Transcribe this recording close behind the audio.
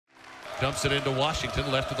Dumps it into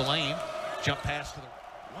Washington, left of the lane. Jump pass to the...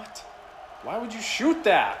 What? Why would you shoot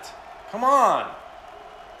that? Come on.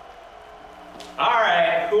 All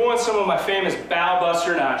right, who wants some of my famous Bow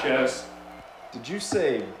Buster nachos? Did you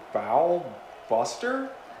say Bow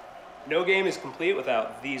Buster? No game is complete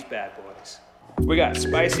without these bad boys. We got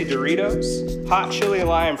spicy Doritos, hot chili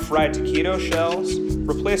lime fried taquito shells,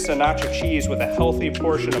 replace the nacho cheese with a healthy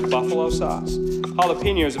portion of buffalo sauce,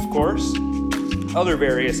 jalapenos of course, other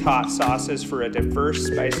various hot sauces for a diverse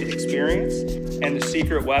spicy experience, and the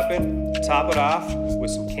secret weapon, top it off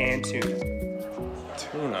with some canned tuna.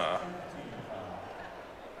 Tuna?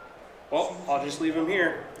 Well, I'll just leave them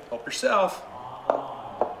here. Help yourself.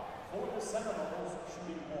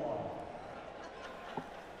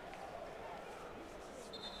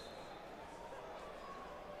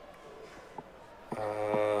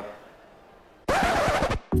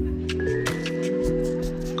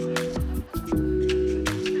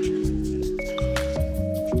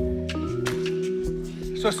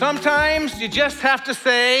 So sometimes you just have to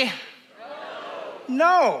say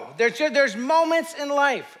no. There's moments in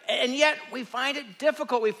life, and yet we find it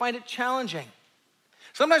difficult, we find it challenging.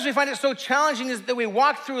 Sometimes we find it so challenging is that we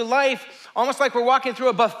walk through life almost like we're walking through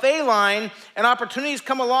a buffet line, and opportunities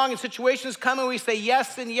come along and situations come and we say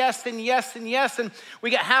yes and yes and yes and yes, and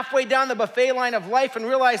we get halfway down the buffet line of life and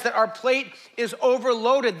realize that our plate is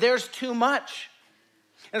overloaded. There's too much.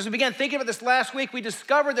 And as we began thinking about this last week, we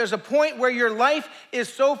discovered there's a point where your life is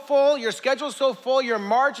so full, your schedule is so full, your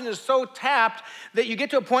margin is so tapped that you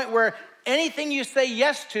get to a point where anything you say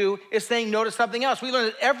yes to is saying no to something else. We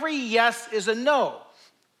learned that every yes is a no.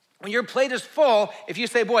 When your plate is full, if you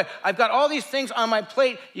say, boy, I've got all these things on my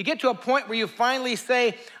plate, you get to a point where you finally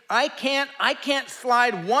say, I can't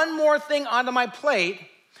slide one more thing onto my plate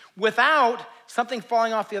without something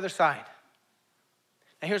falling off the other side.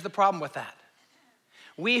 Now here's the problem with that.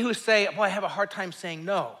 We who say, boy, I have a hard time saying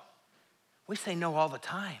no, we say no all the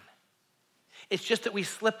time. It's just that we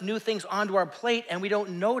slip new things onto our plate and we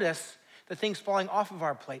don't notice the things falling off of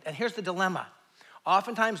our plate. And here's the dilemma.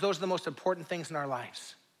 Oftentimes, those are the most important things in our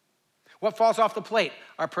lives. What falls off the plate?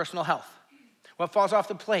 Our personal health. What falls off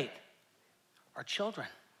the plate? Our children,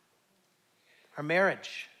 our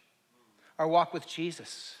marriage, our walk with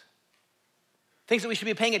Jesus. Things that we should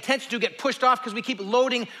be paying attention to get pushed off because we keep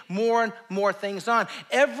loading more and more things on.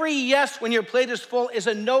 Every yes when your plate is full is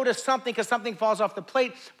a no to something because something falls off the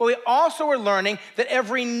plate. But we also are learning that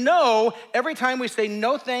every no, every time we say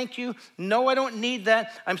no thank you, no I don't need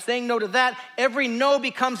that, I'm saying no to that, every no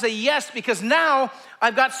becomes a yes because now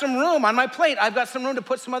I've got some room on my plate. I've got some room to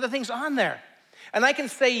put some other things on there. And I can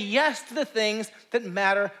say yes to the things that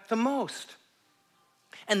matter the most.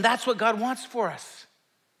 And that's what God wants for us.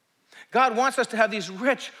 God wants us to have these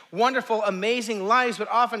rich, wonderful, amazing lives, but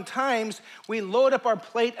oftentimes we load up our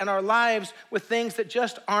plate and our lives with things that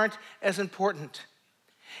just aren't as important.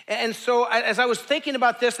 And so as I was thinking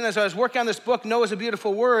about this and as I was working on this book, No is a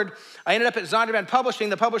Beautiful Word, I ended up at Zondervan Publishing,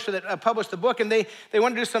 the publisher that published the book, and they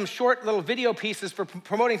wanted to do some short little video pieces for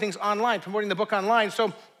promoting things online, promoting the book online.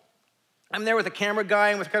 So I'm there with a camera guy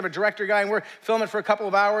and with kind of a director guy, and we're filming for a couple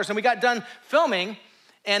of hours, and we got done filming,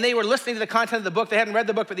 and they were listening to the content of the book. They hadn't read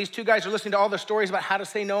the book, but these two guys are listening to all the stories about how to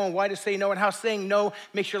say no and why to say no and how saying no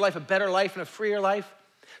makes your life a better life and a freer life.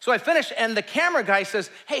 So I finished, and the camera guy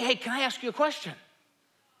says, hey, can I ask you a question?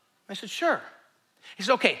 I said, sure. He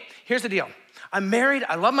said, okay, here's the deal. I'm married,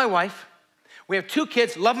 I love my wife. We have 2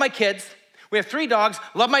 kids, love my kids. We have 3 dogs,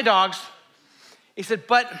 love my dogs. He said,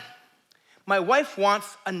 but my wife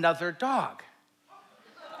wants another dog.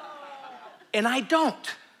 And I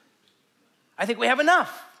don't. I think we have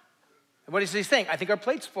enough. And what is he saying? I think our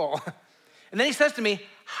plate's full. And then he says to me,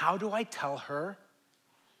 how do I tell her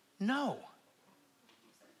no?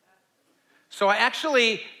 So I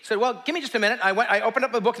actually said, well, give me just a minute. I opened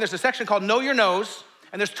up the book and there's a section called Know Your Nos,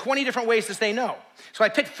 and there's 20 different ways to say no. So I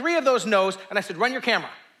picked 3 of those no's and I said, run your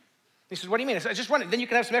camera. He says, what do you mean? I said, just run it. Then you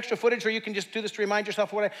can have some extra footage or you can just do this to remind yourself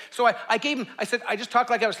of what So I gave him, I said, I just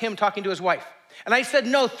talked like I was him talking to his wife. And I said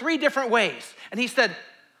no 3 different ways. And he said,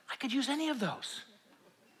 I could use any of those.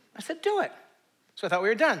 I said, do it. So I thought we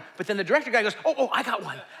were done. But then the director guy goes, oh, I got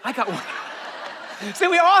one. See,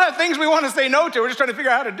 we all have things we want to say no to. We're just trying to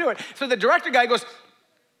figure out how to do it. So the director guy goes,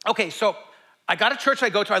 okay, so I got a church I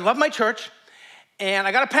go to. I love my church. And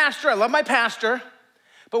I got a pastor. I love my pastor.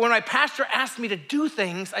 But when my pastor asks me to do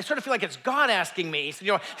things, I sort of feel like it's God asking me. He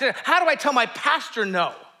said, how do I tell my pastor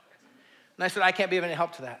no? And I said, I can't be of any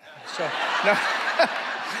help to that. So, no.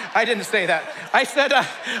 I didn't say that. I said,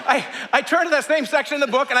 I turned to that same section in the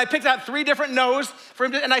book and I picked out 3 different no's for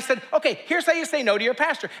him and I said, okay, here's how you say no to your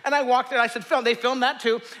pastor. And I walked there and I said, they filmed that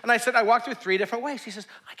too. And I said, I walked through 3 different ways. He says,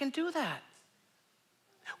 I can do that.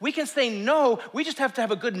 We can say no, we just have to have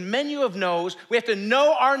a good menu of no's. We have to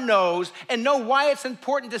know our no's and know why it's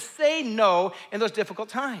important to say no in those difficult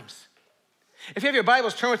times. If you have your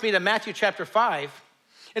Bibles, turn with me to Matthew chapter 5.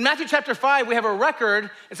 In Matthew chapter 5, we have a record.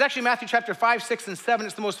 It's actually Matthew chapter 5, 6, and 7.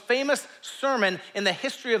 It's the most famous sermon in the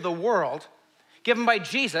history of the world, given by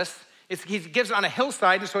Jesus. He gives it on a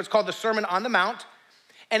hillside, and so it's called the Sermon on the Mount.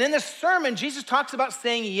 And in this sermon, Jesus talks about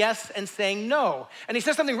saying yes and saying no. And he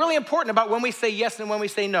says something really important about when we say yes and when we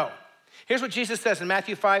say no. Here's what Jesus says in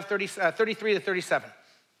Matthew 5, 33 to 37.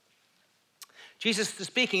 Jesus is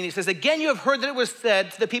speaking, and he says, again, you have heard that it was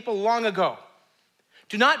said to the people long ago,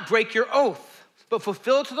 do not break your oath, but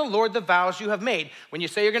fulfill to the Lord the vows you have made. When you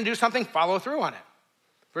say you're going to do something, follow through on it.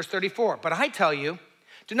 Verse 34, but I tell you,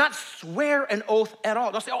 do not swear an oath at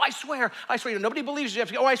all. Don't say, I swear. Nobody believes you. You have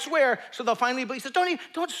to go, I swear. So they'll finally believe. He says,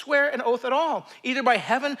 don't swear an oath at all, either by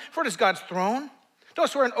heaven, for it is God's throne. Don't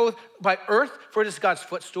swear an oath by earth, for it is God's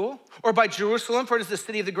footstool, or by Jerusalem, for it is the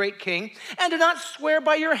city of the great king. And do not swear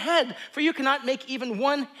by your head, for you cannot make even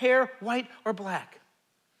one hair white or black.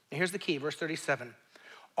 And here's the key, verse 37.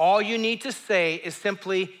 All you need to say is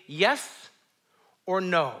simply yes or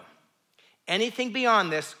no. Anything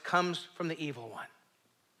beyond this comes from the evil one.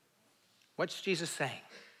 What's Jesus saying?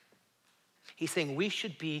 He's saying we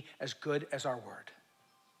should be as good as our word.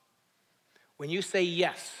 When you say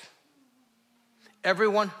yes,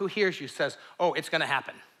 everyone who hears you says, it's going to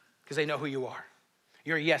happen, because they know who you are.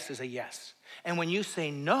 Your yes is a yes. And when you say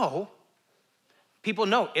no, people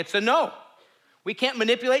know it's a no. We can't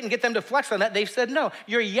manipulate and get them to flex on that. They've said no.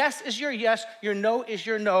 Your yes is your yes. Your no is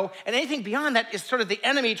your no. And anything beyond that is sort of the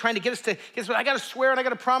enemy trying to get us I got to swear and I got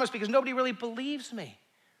to promise because nobody really believes me.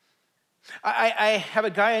 I have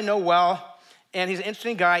a guy I know well, and he's an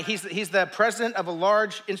interesting guy. He's the president of a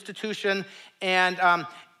large institution, and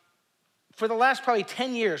for the last probably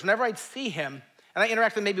 10 years, whenever I'd see him, and I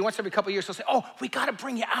interact with him maybe once every couple of years, he'll say, we got to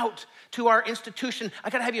bring you out to our institution.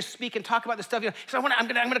 I got to have you speak and talk about this stuff. He said, I'm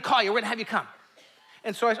going to call you. We're going to have you come.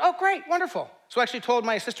 And so I said, great, wonderful. So I actually told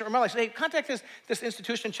my assistant, Ramel, I said, hey, contact this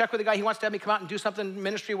institution, check with the guy. He wants to have me come out and do something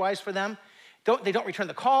ministry-wise for them. They don't return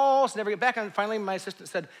the calls, never get back. And finally, my assistant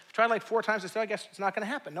said, I've tried like 4 times. I said, I guess it's not going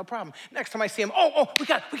to happen. No problem. Next time I see him, we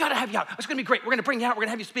got to have you out. It's going to be great. We're going to bring you out. We're going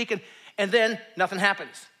to have you speak. And then nothing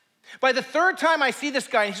happens. By the 3rd time I see this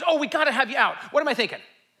guy, he says, we got to have you out. What am I thinking?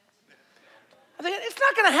 I'm thinking, it's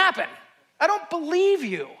not going to happen. I don't believe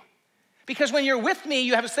you. Because when you're with me,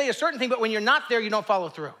 you have to say a certain thing, but when you're not there, you don't follow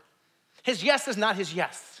through. His yes is not his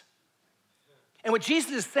yes. And what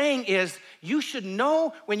Jesus is saying is, you should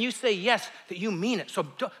know when you say yes that you mean it. So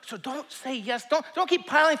don't say yes. Don't keep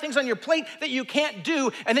piling things on your plate that you can't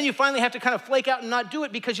do, and then you finally have to kind of flake out and not do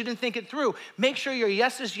it because you didn't think it through. Make sure your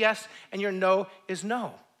yes is yes and your no is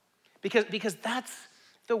no. Because that's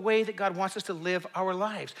the way that God wants us to live our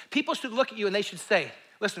lives. People should look at you and they should say,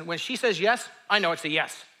 listen, when she says yes, I know it's a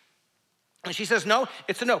yes. When she says no,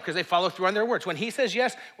 it's a no, because they follow through on their words. When he says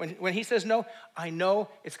yes, when he says no, I know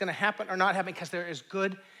it's going to happen or not happen because they're as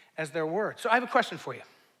good as their word. So I have a question for you.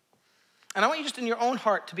 And I want you just in your own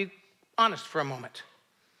heart to be honest for a moment.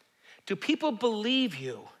 Do people believe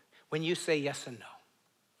you when you say yes and no?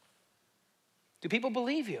 Do people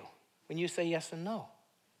believe you when you say yes and no?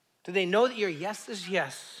 Do they know that your yes is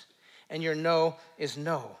yes and your no is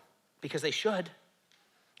no? Because they should.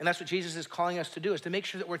 And that's what Jesus is calling us to do, is to make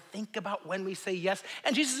sure that we're think about when we say yes.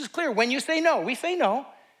 And Jesus is clear, when you say no, we say no,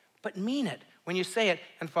 but mean it when you say it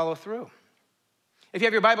and follow through. If you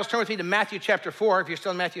have your Bibles, turn with me to Matthew chapter 4. If you're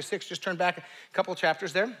still in Matthew 6, just turn back a couple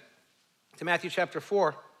chapters there to Matthew chapter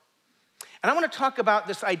 4. And I want to talk about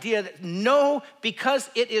this idea that no, because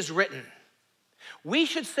it is written. We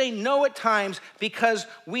should say no at times because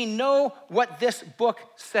we know what this book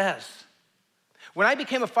says. When I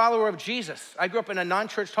became a follower of Jesus, I grew up in a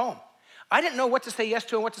non-church home. I didn't know what to say yes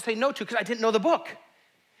to and what to say no to because I didn't know the book. And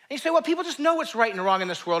you say, well, people just know what's right and wrong in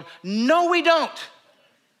this world. No, we don't.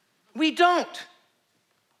 We don't.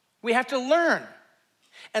 We have to learn.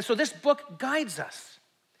 And so this book guides us.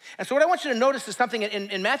 And so what I want you to notice is something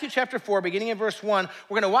in Matthew chapter 4, beginning in verse 1,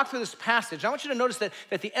 we're going to walk through this passage. I want you to notice that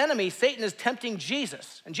the enemy, Satan, is tempting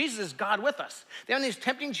Jesus. And Jesus is God with us. The enemy is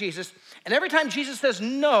tempting Jesus. And every time Jesus says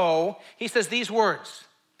no, he says these words,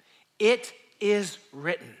 it is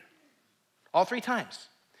written. All 3 times.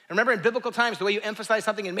 And remember, in biblical times, the way you emphasize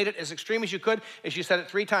something and made it as extreme as you could is you said it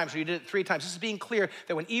 3 times, or you did it 3 times. This is being clear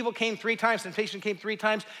that when evil came 3 times, temptation came 3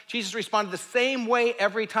 times, Jesus responded the same way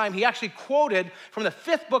every time. He actually quoted from the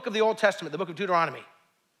 5th book of the Old Testament, the book of Deuteronomy.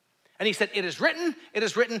 And he said, it is written, it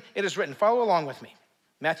is written, it is written. Follow along with me.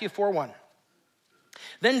 Matthew 4:1.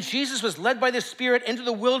 Then Jesus was led by the Spirit into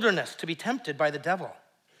the wilderness to be tempted by the devil.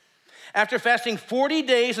 After fasting 40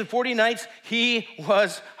 days and 40 nights, he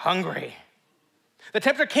was hungry. The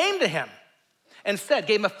tempter came to him and said,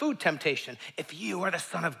 gave him a food temptation. If you are the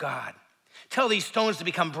Son of God, tell these stones to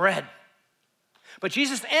become bread. But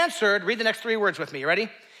Jesus answered, read the next 3 words with me, you ready?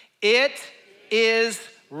 It is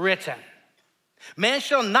written, man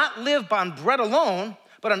shall not live on bread alone,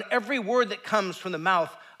 but on every word that comes from the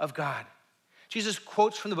mouth of God. Jesus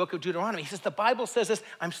quotes from the book of Deuteronomy. He says, the Bible says this,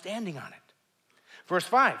 I'm standing on it. Verse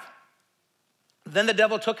 5, then the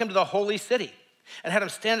devil took him to the holy city and had him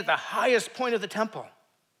stand at the highest point of the temple.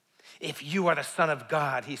 If you are the Son of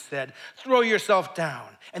God, he said, throw yourself down.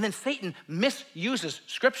 And then Satan misuses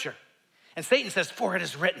scripture. And Satan says, for it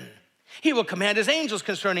is written, he will command his angels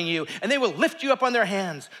concerning you, and they will lift you up on their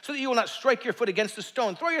hands so that you will not strike your foot against a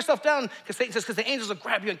stone. Throw yourself down, because Satan says, because the angels will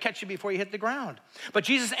grab you and catch you before you hit the ground. But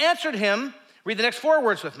Jesus answered him, read the next 4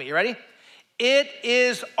 words with me, you ready? It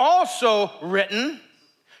is also written,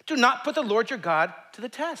 do not put the Lord your God to the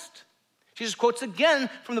test. Jesus quotes again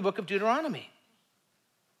from the book of Deuteronomy.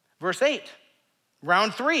 Verse 8,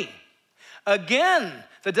 round 3. Again,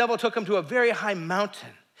 the devil took him to a very high mountain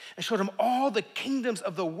and showed him all the kingdoms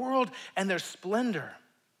of the world and their splendor.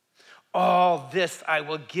 All this I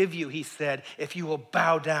will give you, he said, if you will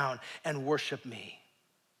bow down and worship me.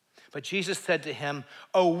 But Jesus said to him,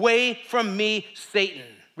 away from me, Satan.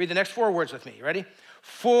 Read the next 4 words with me, ready?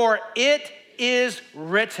 For it is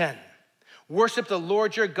written, worship the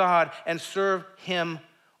Lord your God and serve him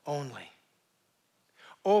only.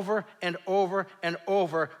 Over and over and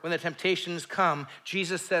over, when the temptations come,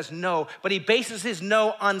 Jesus says no, but he bases his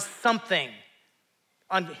no on something,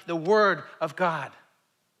 on the word of God.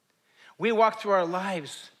 We walk through our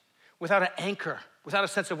lives without an anchor, without a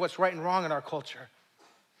sense of what's right and wrong in our culture.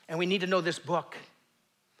 And we need to know this book.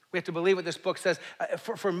 We have to believe what this book says.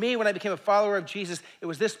 For me, when I became a follower of Jesus, it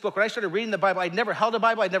was this book. When I started reading the Bible, I'd never held a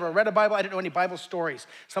Bible, I'd never read a Bible, I didn't know any Bible stories.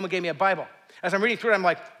 Someone gave me a Bible. As I'm reading through it, I'm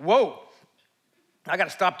like, whoa, I gotta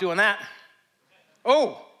stop doing that.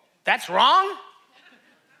 Oh, that's wrong?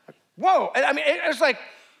 Whoa, I mean, it was like,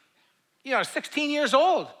 16 years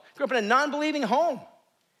old, grew up in a non-believing home.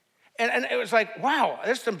 And it was like, wow,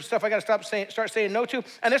 there's some stuff I gotta start saying no to,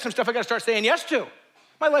 and there's some stuff I gotta start saying yes to.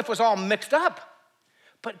 My life was all mixed up.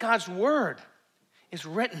 But God's word is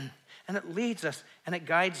written, and it leads us, and it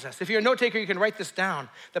guides us. If you're a note taker, you can write this down.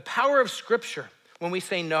 The power of Scripture when we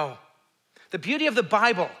say no. The beauty of the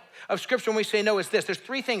Bible, of Scripture when we say no is this. There's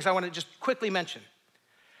 3 things I want to just quickly mention.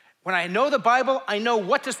 When I know the Bible, I know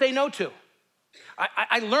what to say no to.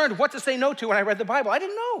 I learned what to say no to when I read the Bible. I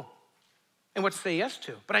didn't know. And what to say yes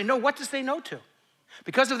to. But I know what to say no to.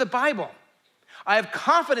 Because of the Bible, I have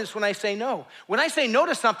confidence when I say no. When I say no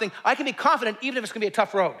to something, I can be confident even if it's gonna be a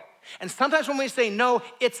tough road. And sometimes when we say no,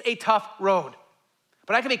 it's a tough road.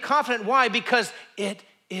 But I can be confident, why? Because it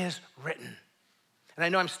is written. And I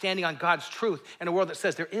know I'm standing on God's truth in a world that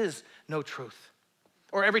says there is no truth.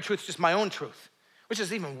 Or every truth is just my own truth, which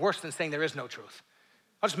is even worse than saying there is no truth.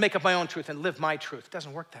 I'll just make up my own truth and live my truth. It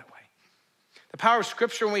doesn't work that way. The power of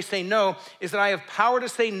Scripture when we say no is that I have power to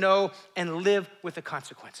say no and live with the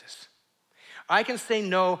consequences. I can say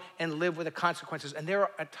no and live with the consequences. And there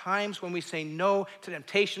are times when we say no to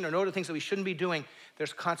temptation or no to things that we shouldn't be doing,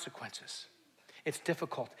 there's consequences. It's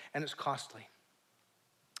difficult and it's costly.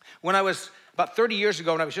 When I was about 30 years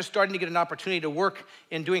ago, when I was just starting to get an opportunity to work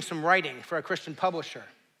in doing some writing for a Christian publisher,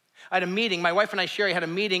 I had a meeting, my wife and I, Sherry, had a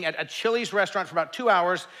meeting at a Chili's restaurant for about 2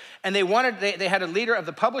 hours, and they had a leader of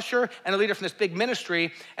the publisher and a leader from this big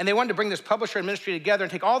ministry, and they wanted to bring this publisher and ministry together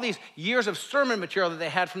and take all these years of sermon material that they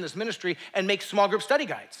had from this ministry and make small group study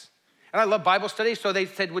guides. And I love Bible studies, so they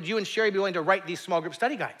said, would you and Sherry be willing to write these small group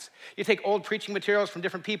study guides? You take old preaching materials from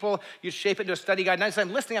different people, you shape it into a study guide, and as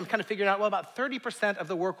I'm listening, I'm kind of figuring out, well, about 30% of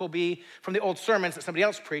the work will be from the old sermons that somebody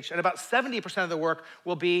else preached, and about 70% of the work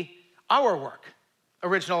will be our work.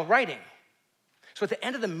 Original writing. So at the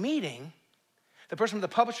end of the meeting, the person from the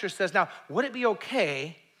publisher says, now, would it be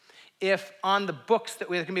okay if on the books that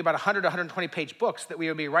there can be about 100 to 120 page books that we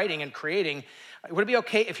would be writing and creating, would it be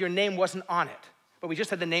okay if your name wasn't on it? But we just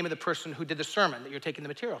had the name of the person who did the sermon that you're taking the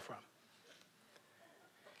material from.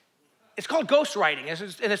 It's called ghostwriting,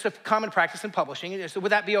 and it's a common practice in publishing. So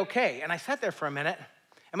would that be okay? And I sat there for a minute,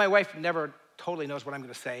 and my wife never totally knows what I'm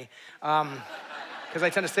gonna say, because I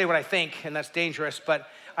tend to say what I think, and that's dangerous, but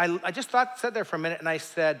I just sat there for a minute and I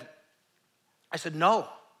said, no,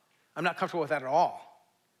 I'm not comfortable with that at all.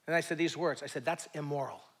 And I said these words, I said, that's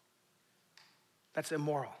immoral. That's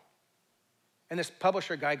immoral. And this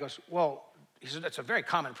publisher guy goes, well, he said, that's a very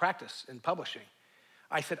common practice in publishing.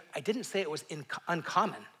 I said, I didn't say it was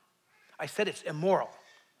uncommon. I said it's immoral.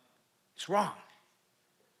 It's wrong.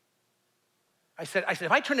 I said,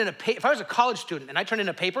 if I was a college student and I turned in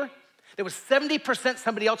a paper that was 70%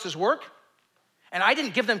 somebody else's work, and I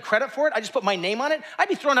didn't give them credit for it, I just put my name on it, I'd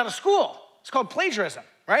be thrown out of school. It's called plagiarism,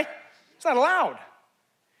 right? It's not allowed.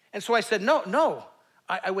 And so I said, no,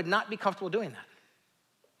 I would not be comfortable doing that.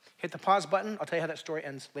 Hit the pause button. I'll tell you how that story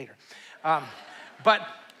ends later. But,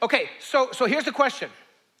 okay, so here's the question.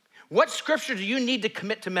 What scripture do you need to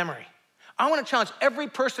commit to memory? I want to challenge every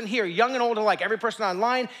person here, young and old alike, every person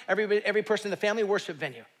online, every person in the family worship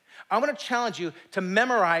venue. I want to challenge you to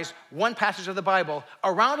memorize one passage of the Bible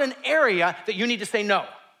around an area that you need to say no.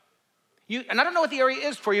 And I don't know what the area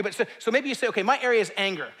is for you, but so maybe you say, okay, my area is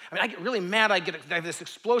anger. I mean, I get really mad. I have this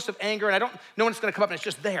explosive anger, and I don't know when it's going to come up, and it's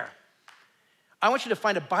just there. I want you to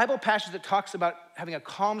find a Bible passage that talks about having a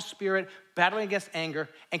calm spirit, battling against anger,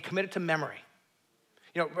 and commit it to memory.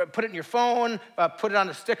 You know, put it in your phone, put it on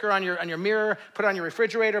a sticker on your mirror, put it on your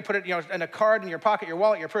refrigerator, put it in a card in your pocket, your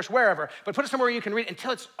wallet, your purse, wherever. But put it somewhere you can read it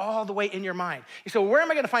until it's all the way in your mind. You say, well, where am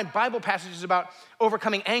I going to find Bible passages about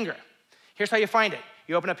overcoming anger? Here's how you find it.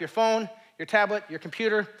 You open up your phone, your tablet, your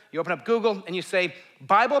computer, you open up Google, and you say,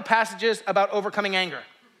 Bible passages about overcoming anger.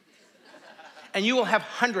 And you will have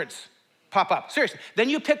hundreds pop up. Seriously. Then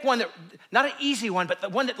you pick one that, not an easy one, but the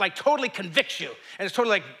one that like totally convicts you and it's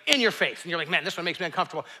totally like in your face. And you're like, man, this one makes me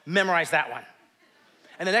uncomfortable. Memorize that one.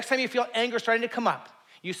 And the next time you feel anger starting to come up,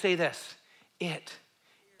 you say this, it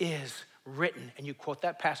is written. And you quote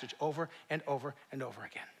that passage over and over and over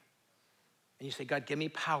again. And you say, God, give me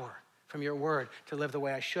power from your word to live the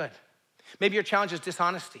way I should. Maybe your challenge is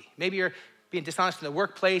dishonesty. Maybe you're being dishonest in the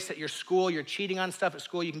workplace, at your school, you're cheating on stuff at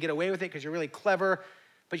school. You can get away with it because you're really clever,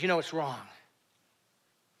 but you know it's wrong.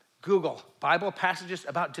 Google Bible passages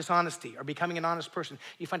about dishonesty or becoming an honest person.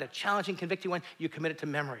 You find a challenging, convicting one, you commit it to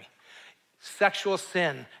memory. Sexual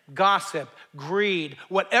sin, gossip, greed,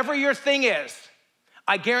 whatever your thing is,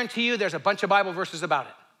 I guarantee you there's a bunch of Bible verses about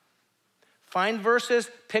it. Find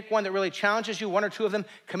verses, pick one that really challenges you, one or two of them,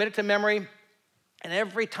 commit it to memory, and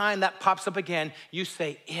every time that pops up again, you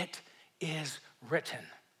say, it is written.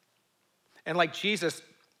 And like Jesus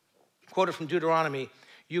quoted from Deuteronomy,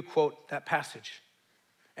 you quote that passage.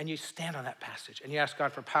 And you stand on that passage, and you ask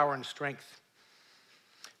God for power and strength.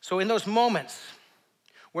 So in those moments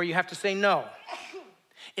where you have to say no,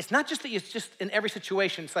 it's not just that it's just in every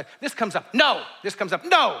situation. It's like, this comes up, no, this comes up,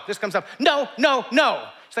 no, this comes up, no, no, no.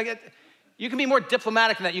 It's like, you can be more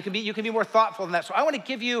diplomatic than that. You can be more thoughtful than that. So I want to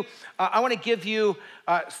give you,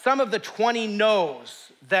 some of the 20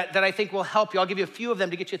 no's that I think will help you. I'll give you a few of them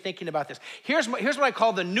to get you thinking about this. Here's what I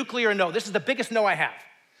call the nuclear no. This is the biggest no I have.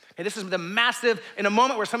 Okay, this is the massive, in a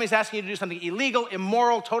moment where somebody's asking you to do something illegal,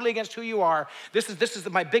 immoral, totally against who you are, this is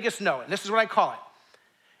my biggest no, and this is what I call it.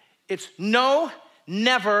 It's no,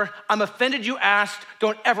 never, I'm offended you asked,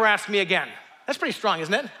 don't ever ask me again. That's pretty strong,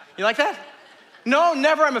 isn't it? You like that? No,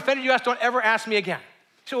 never, I'm offended you asked, don't ever ask me again.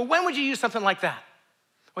 So well, when would you use something like that?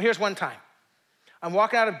 Well, here's one time. I'm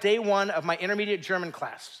walking out of day one of my intermediate German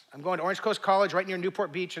class. I'm going to Orange Coast College right near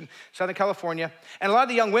Newport Beach in Southern California. And a lot of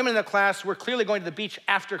the young women in the class were clearly going to the beach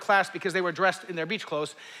after class because they were dressed in their beach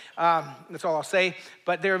clothes. That's all I'll say.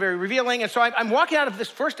 But they were very revealing. And so I'm walking out of this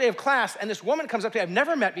first day of class, and this woman comes up to me I've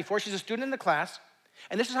never met before. She's a student in the class.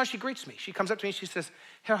 And this is how she greets me. She comes up to me and she says,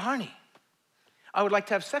 Herr Harney, I would like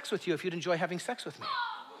to have sex with you if you'd enjoy having sex with me.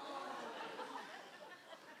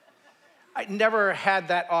 I'd never had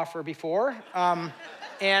that offer before. I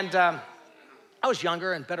was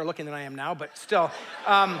younger and better looking than I am now, but still.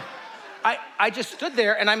 I just stood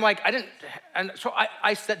there and I'm like, so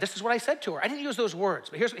I said, this is what I said to her. I didn't use those words,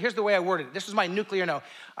 but here's the way I worded it. This is my nuclear no.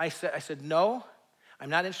 I said, no, I'm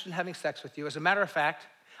not interested in having sex with you. As a matter of fact,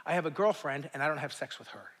 I have a girlfriend and I don't have sex with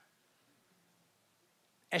her.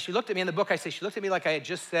 And she looked at me in the book, she looked at me like I had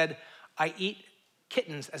just said, I eat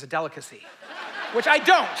kittens as a delicacy. Which I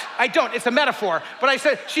don't, it's a metaphor. But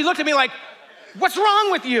she looked at me like, what's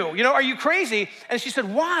wrong with you? You know, are you crazy? And she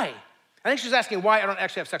said, why? I think she was asking why I don't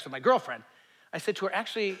actually have sex with my girlfriend. I said to her,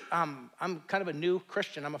 actually, I'm kind of a new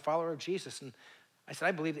Christian. I'm a follower of Jesus. And I said,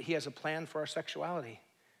 I believe that he has a plan for our sexuality.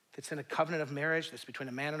 It's in a covenant of marriage that's between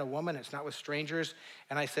a man and a woman. It's not with strangers.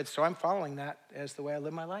 And I said, so I'm following that as the way I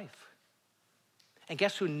live my life. And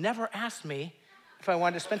guess who never asked me if I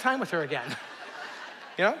wanted to spend time with her again?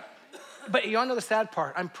 You know? But you all know the sad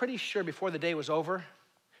part. I'm pretty sure before the day was over,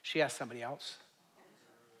 she asked somebody else.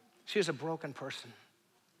 She was a broken person.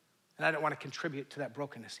 And I don't want to contribute to that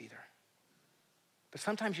brokenness either. But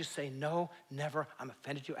sometimes you say, no, never. I'm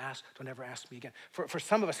offended you asked. Don't ever ask me again. For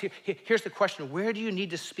some of us, here's the question. Where do you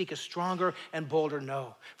need to speak a stronger and bolder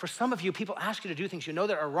no? For some of you, people ask you to do things you know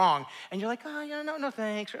that are wrong. And you're like, oh, yeah, no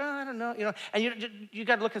thanks. Or, oh, I don't know. And you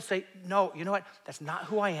got to look and say, no, you know what? That's not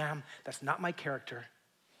who I am. That's not my character.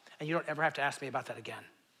 And you don't ever have to ask me about that again.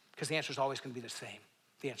 Because the answer is always going to be the same.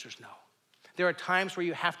 The answer is no. There are times where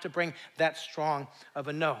you have to bring that strong of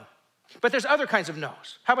a no. But there's other kinds of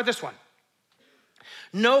no's. How about this one?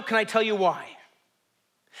 No, can I tell you why?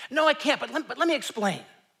 No, I can't, but let me explain.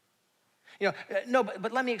 No,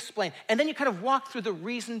 but let me explain. And then you kind of walk through the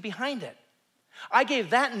reason behind it. I gave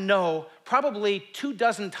that no probably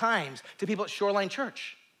 24 times to people at Shoreline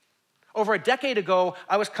Church. Over a decade ago,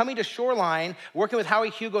 I was coming to Shoreline, working with Howie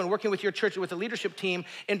Hugo and working with your church, with the leadership team,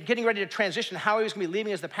 and getting ready to transition. Howie was going to be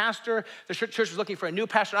leaving as the pastor. The church was looking for a new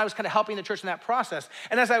pastor, and I was kind of helping the church in that process.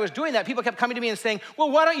 And as I was doing that, people kept coming to me and saying,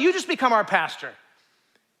 well, why don't you just become our pastor?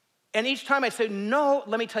 And each time I'd say, no,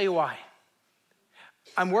 let me tell you why.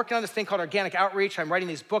 I'm working on this thing called organic outreach. I'm writing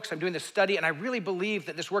these books. I'm doing this study. And I really believe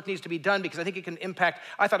that this work needs to be done because I think it can impact,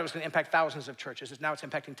 I thought it was going to impact thousands of churches. Now it's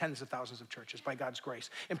impacting tens of thousands of churches by God's grace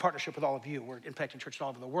in partnership with all of you. We're impacting churches all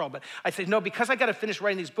over the world. But I said, no, because I got to finish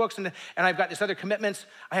writing these books and I've got these other commitments,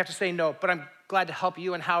 I have to say no. But I'm glad to help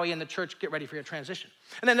you and Howie and the church get ready for your transition.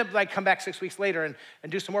 And then I'd come back 6 weeks later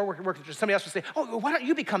and do some more work. Somebody else would say, oh, why don't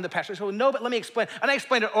you become the pastor? I said, well, no, but let me explain. And I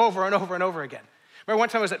explained it over and over and over again. Remember one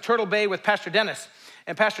time I was at Turtle Bay with Pastor Dennis,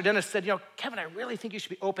 and Pastor Dennis said, Kevin, I really think you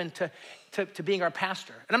should be open to being our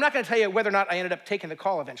pastor. And I'm not going to tell you whether or not I ended up taking the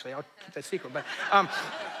call eventually. I'll keep that secret.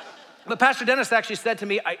 But Pastor Dennis actually said to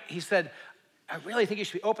me, he said, I really think you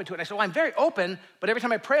should be open to it. And I said, well, I'm very open, but every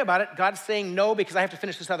time I pray about it, God's saying no because I have to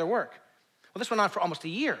finish this other work. Well, this went on for almost a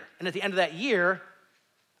year. And at the end of that year,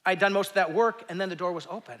 I'd done most of that work, and then the door was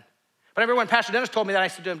open. But I remember when Pastor Dennis told me that, I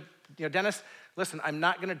said to him, Dennis, listen, I'm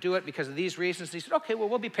not going to do it because of these reasons. And he said, okay, well,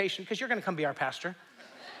 we'll be patient because you're going to come be our pastor.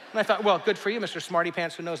 And I thought, well, good for you, Mr. Smarty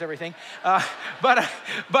Pants who knows everything.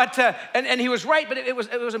 And he was right, but it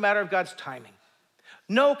was a matter of God's timing.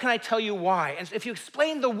 No, can I tell you why? And if you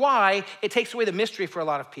explain the why, it takes away the mystery for a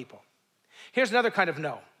lot of people. Here's another kind of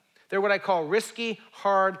no. They're what I call risky,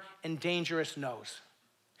 hard, and dangerous no's.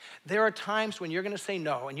 There are times when you're going to say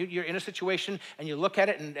no, and you're in a situation, and you look at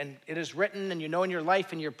it, and it is written, and you know in your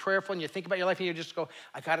life, and you're prayerful, and you think about your life, and you just go,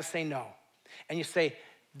 I got to say no. And you say,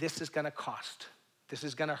 this is going to cost. This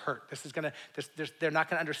is going to hurt. They're not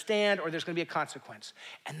going to understand, or there's going to be a consequence.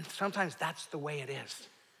 And sometimes that's the way it is.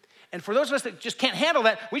 And for those of us that just can't handle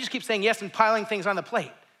that, we just keep saying yes and piling things on the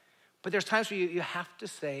plate. But there's times where you have to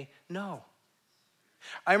say no.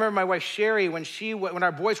 I remember my wife, Sherry, when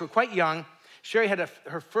our boys were quite young, Sherry had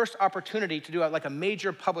her first opportunity to do a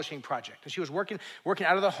major publishing project. And she was working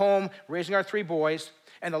out of the home, raising our 3 boys.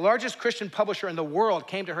 And the largest Christian publisher in the world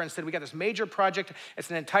came to her and said, we got this major project.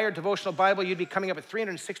 It's an entire devotional Bible. You'd be coming up with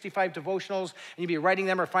 365 devotionals, and you'd be writing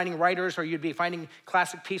them or finding writers, or you'd be finding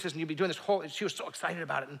classic pieces, and you'd be doing this whole, she was so excited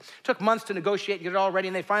about it. And it took months to negotiate and get it all ready.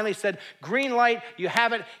 And they finally said, green light, you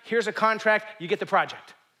have it. Here's a contract. You get the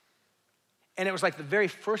project. And it was like the very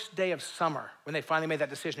first day of summer when they finally made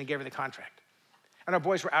that decision and gave her the contract. And our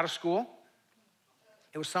boys were out of school.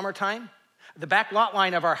 It was summertime. The back lot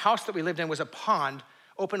line of our house that we lived in was a pond,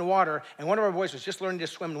 open water, and one of our boys was just learning to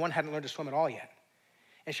swim, and one hadn't learned to swim at all yet.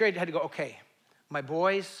 And Sherry had to go, okay, my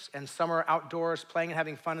boys and summer outdoors playing and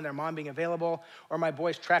having fun and their mom being available, or my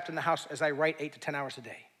boys trapped in the house as I write 8 to 10 hours a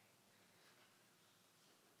day.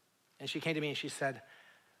 And she came to me and she said,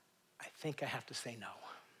 I think I have to say no.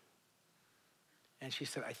 And she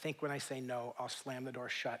said, I think when I say no, I'll slam the door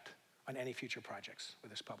shut on any future projects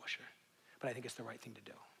with this publisher. But I think it's the right thing to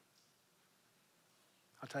do.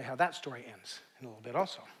 I'll tell you how that story ends in a little bit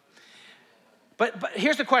also. But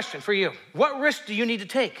here's the question for you. What risk do you need to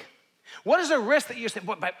take? What is a risk that you say,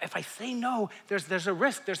 well, if I say no, there's a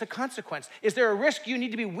risk, there's a consequence. Is there a risk you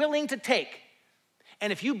need to be willing to take?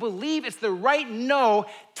 And if you believe it's the right no,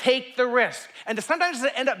 take the risk. And sometimes does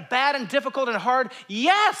it end up bad and difficult and hard?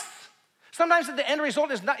 Yes. Sometimes the end result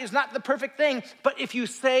is not the perfect thing, but if you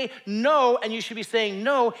say no, and you should be saying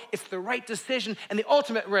no, it's the right decision, and the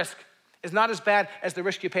ultimate risk is not as bad as the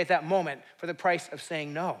risk you pay at that moment for the price of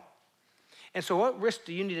saying no. And so what risk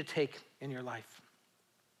do you need to take in your life?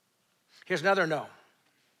 Here's another no.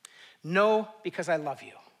 No, because I love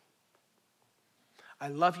you. I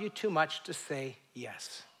love you too much to say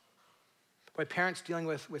yes. Boy, parents dealing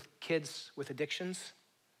with kids with addictions,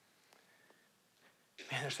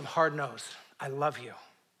 man, there's some hard no's. I love you,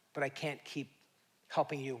 but I can't keep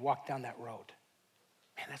helping you walk down that road.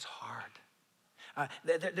 Man, that's hard.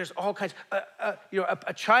 There's all kinds.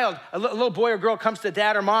 A child, a little boy or girl comes to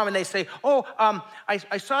dad or mom and they say,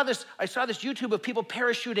 I saw this YouTube of people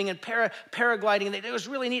parachuting and paragliding, and it was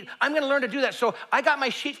really neat. I'm gonna learn to do that. So I got my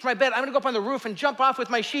sheet for my bed. I'm gonna go up on the roof and jump off with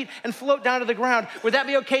my sheet and float down to the ground. Would that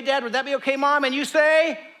be okay, Dad? Would that be okay, Mom? And you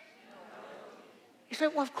say? You say,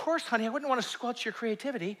 well, of course, honey. I wouldn't want to squelch your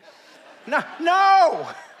creativity. No,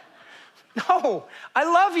 I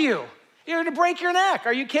love you. You're gonna break your neck.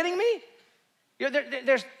 Are you kidding me?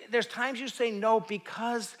 There's times you say no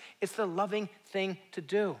because it's the loving thing to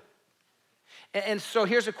do. And so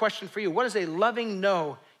here's a question for you. What is a loving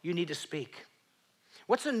no you need to speak?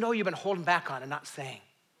 What's a no you've been holding back on and not saying?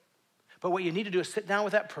 But what you need to do is sit down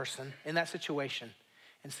with that person in that situation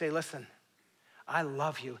and say, listen, I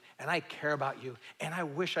love you and I care about you and I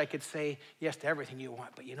wish I could say yes to everything you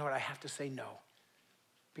want, but you know what? I have to say no.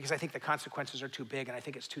 Because I think the consequences are too big and I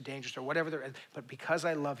think it's too dangerous or whatever, but because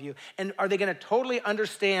I love you. And are they gonna totally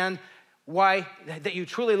understand why, that you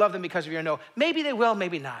truly love them because of your no? Maybe they will,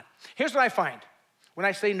 maybe not. Here's what I find when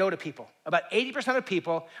I say no to people. About 80% of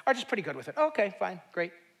people are just pretty good with it. Okay, fine,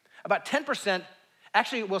 great. About 10%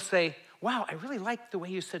 actually will say, wow, I really like the way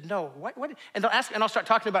you said no. What? And they'll ask, and I'll start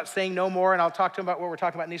talking about saying no more, and I'll talk to them about what we're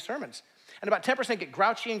talking about in these sermons. And about 10% get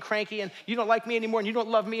grouchy and cranky, and you don't like me anymore, and you don't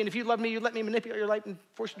love me, and if you love me, you let me manipulate your life and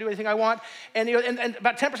force you to do anything I want. And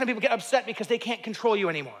about 10% of people get upset because they can't control you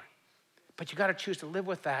anymore. But you gotta choose to live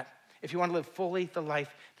with that if you wanna live fully the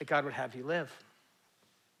life that God would have you live.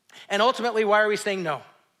 And ultimately, why are we saying no?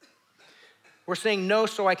 We're saying no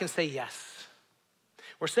so I can say yes.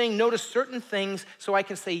 We're saying no to certain things so I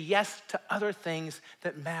can say yes to other things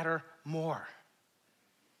that matter more.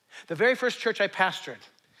 The very first church I pastored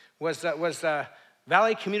was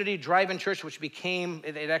Valley Community Drive-In Church, which became,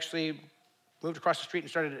 it actually moved across the street and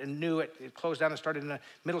started anew. It closed down and started in a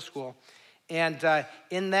middle school. And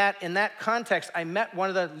in that context, I met one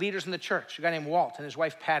of the leaders in the church, a guy named Walt and his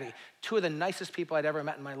wife Patty, two of the nicest people I'd ever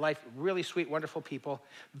met in my life, really sweet, wonderful people,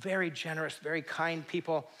 very generous, very kind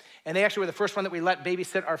people. And they actually were the first one that we let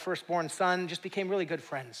babysit our firstborn son, just became really good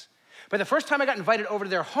friends. But the first time I got invited over to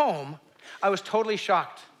their home, I was totally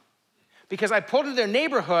shocked. Because I pulled into their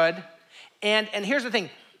neighborhood, and here's the thing.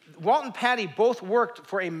 Walt and Patty both worked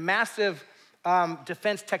for a massive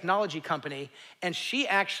defense technology company, and she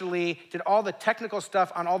actually did all the technical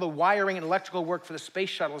stuff on all the wiring and electrical work for the space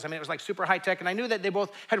shuttles. I mean, it was like super high tech, and I knew that they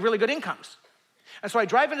both had really good incomes. And so I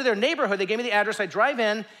drive into their neighborhood. They gave me the address. I drive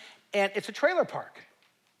in, and it's a trailer park.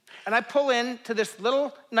 And I pull into this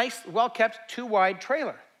little, nice, well-kept, two-wide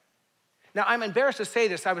trailer. Now, I'm embarrassed to say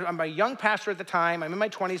this. I'm a young pastor at the time. I'm in my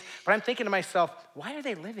 20s, but I'm thinking to myself, why are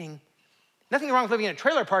they living? Nothing wrong with living in a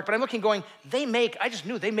trailer park, but I'm looking going, I just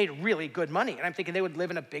knew they made really good money. And I'm thinking they would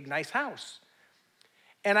live in a big, nice house.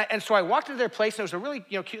 And so I walked into their place, and it was a really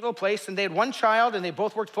cute little place, and they had one child, and they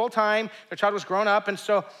both worked full-time. Their child was grown up, and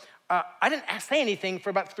so I didn't say anything for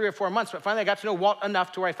about 3 or 4 months, but finally I got to know Walt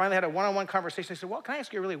enough to where I finally had a one-on-one conversation. I said, Walt, can I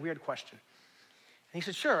ask you a really weird question? And he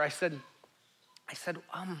said, sure. I said,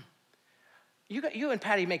 you and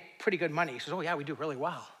Patty make pretty good money. He says, oh yeah, we do really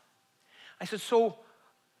well. I said, so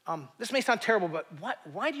this may sound terrible, but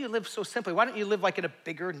why do you live so simply? Why don't you live like in a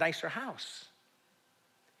bigger, nicer house?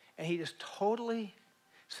 And he just totally,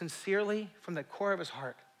 sincerely, from the core of his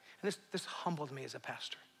heart, and this humbled me as a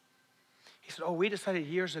pastor. He said, we decided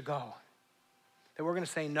years ago that we're gonna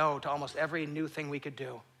say no to almost every new thing we could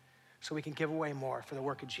do so we can give away more for the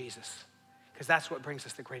work of Jesus, because that's what brings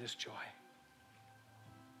us the greatest joy.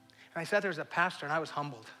 And I sat there as a pastor, and I was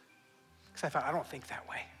humbled, because I thought, I don't think that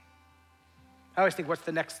way. I always think, what's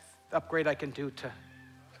the next upgrade I can do to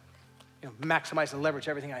maximize and leverage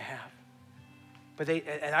everything I have? But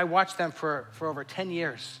and I watched them for over 10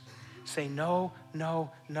 years say no, no,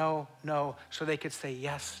 no, no, so they could say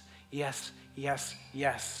yes, yes, yes,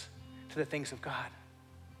 yes to the things of God.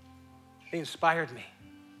 They inspired me.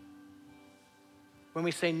 When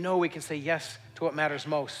we say no, we can say yes to what matters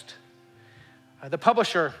most. The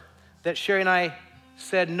publisher that Sherry and I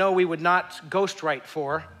said no, we would not ghostwrite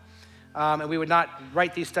for, and we would not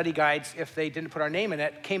write these study guides if they didn't put our name in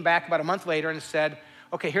it, came back about a month later and said,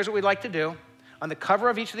 okay, here's what we'd like to do. On the cover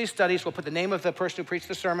of each of these studies, we'll put the name of the person who preached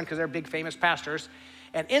the sermon, because they're big famous pastors,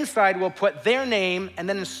 and inside we'll put their name, and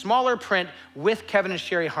then in smaller print, with Kevin and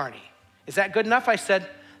Sherry Harney. Is that good enough? I said,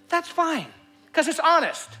 that's fine, because it's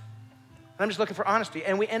honest. And I'm just looking for honesty.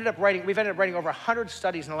 And we've ended up writing over 100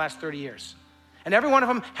 studies in the last 30 years. And every one of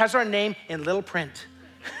them has our name in little print.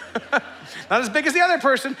 Not as big as the other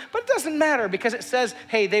person, but it doesn't matter, because it says,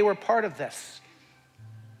 hey, they were part of this.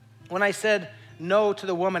 When I said no to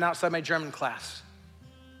the woman outside my German class,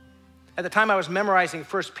 At the time I was memorizing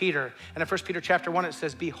 1 Peter, and in 1 Peter chapter 1 it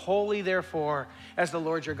says, be holy therefore as the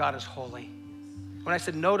Lord your God is holy. When I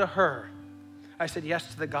said no to her, I said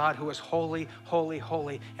yes to the God who is holy, holy,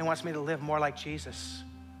 holy, and wants me to live more like Jesus.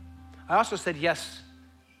 I also said yes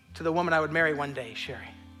to the woman I would marry one day, Sherry.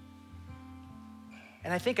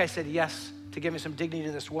 And I think I said yes to giving some dignity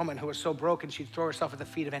to this woman who was so broken she'd throw herself at the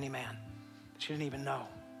feet of any man that she didn't even know.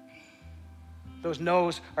 Those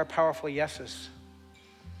no's are powerful yeses.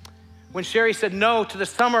 When Sherry said no to the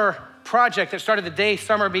summer project that started the day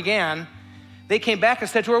summer began, they came back and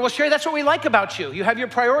said to her, well, Sherry, that's what we like about you. You have your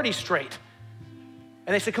priorities straight.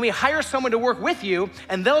 And they said, can we hire someone to work with you,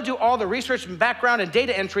 and they'll do all the research and background and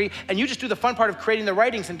data entry, and you just do the fun part of creating the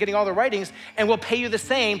writings and getting all the writings, and we'll pay you the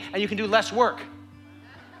same, and you can do less work.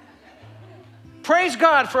 Praise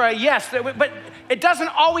God for a yes, but it doesn't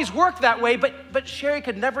always work that way, but Sherry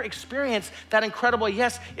could never experience that incredible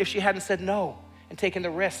yes if she hadn't said no and taken the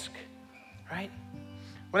risk, right?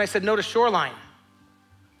 When I said no to Shoreline,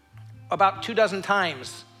 about 24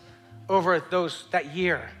 times over that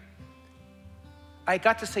year, I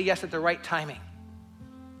got to say yes at the right timing.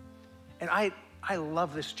 And I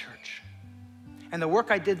love this church. And the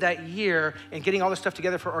work I did that year in getting all this stuff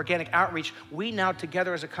together for organic outreach, we now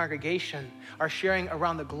together as a congregation are sharing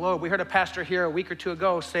around the globe. We heard a pastor here a week or two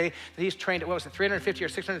ago say that he's trained, 350 or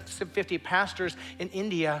 650 pastors in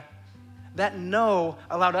India. That no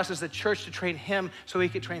allowed us as a church to train him so he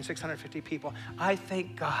could train 650 people. I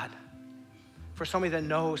thank God for so many of the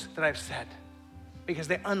no's that I've said, because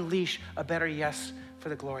they unleash a better yes for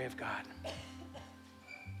the glory of God.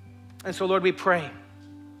 And so, Lord, we pray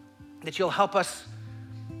that you'll help us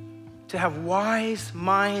to have wise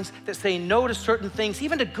minds that say no to certain things,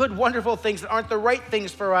 even to good, wonderful things that aren't the right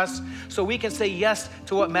things for us, so we can say yes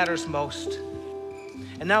to what matters most.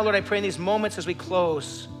 And now, Lord, I pray in these moments as we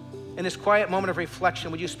close, in this quiet moment of reflection,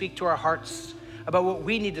 would you speak to our hearts about what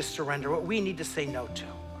we need to surrender, what we need to say no to?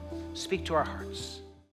 Speak to our hearts.